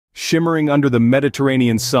Shimmering under the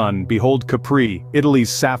Mediterranean sun, behold Capri, Italy's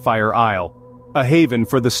Sapphire Isle. A haven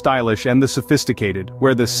for the stylish and the sophisticated,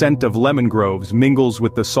 where the scent of lemon groves mingles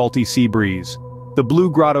with the salty sea breeze. The Blue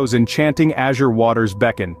Grotto's enchanting azure waters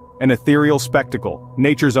beckon, an ethereal spectacle,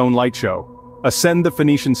 nature's own light show. Ascend the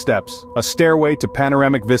Phoenician steps, a stairway to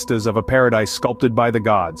panoramic vistas of a paradise sculpted by the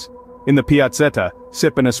gods. In the Piazzetta,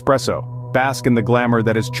 sip an espresso, bask in the glamour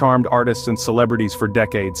that has charmed artists and celebrities for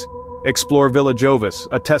decades. Explore Villa Jovis,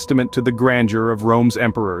 a testament to the grandeur of Rome's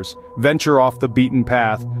emperors. Venture off the beaten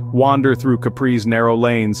path, wander through Capri's narrow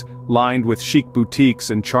lanes, lined with chic boutiques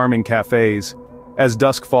and charming cafes. As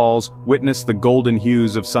dusk falls, witness the golden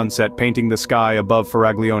hues of sunset painting the sky above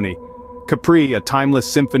Faraglione. Capri, a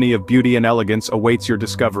timeless symphony of beauty and elegance, awaits your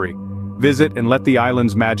discovery. Visit and let the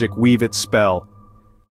island's magic weave its spell.